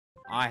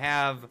I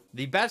have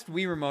the best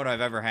Wii Remote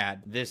I've ever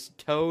had. This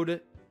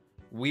Toad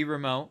Wii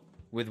Remote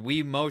with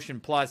Wii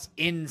Motion Plus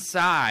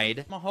inside.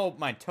 I'm gonna hope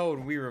my Toad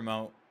Wii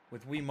Remote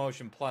with Wii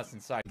Motion Plus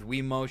inside.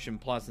 Wii Motion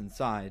Plus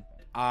inside.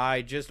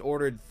 I just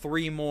ordered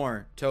 3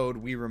 more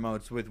Toad Wii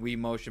Remotes with Wii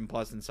Motion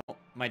Plus inside.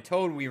 My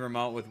Toad Wii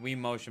Remote with Wii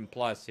Motion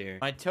Plus here.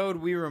 My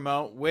Toad Wii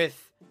Remote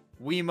with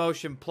Wii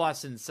Motion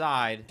Plus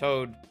inside.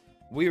 Toad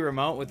Wii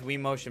Remote with Wii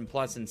Motion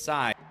Plus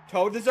inside.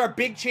 Toad, this is our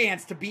big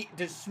chance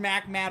to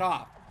smack Matt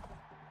off.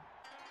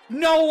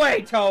 No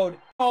way, Toad!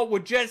 Toad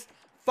would just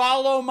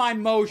follow my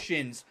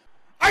motions.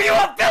 Are you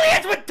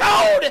affiliates with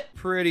Toad?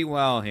 Pretty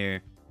well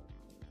here.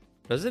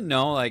 Does it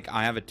know, like,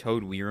 I have a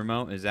Toad Wii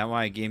Remote? Is that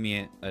why it gave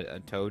me a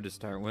Toad to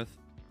start with?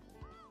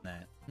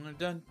 Dun,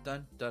 dun,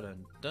 dun,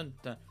 dun, dun,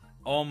 dun.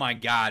 Oh my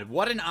god,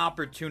 what an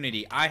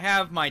opportunity. I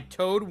have my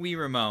Toad Wii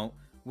Remote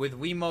with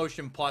Wii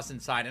Motion Plus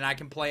inside, and I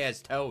can play as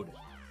Toad.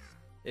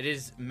 It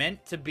is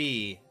meant to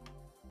be.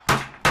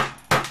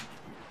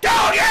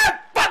 Toad, yeah!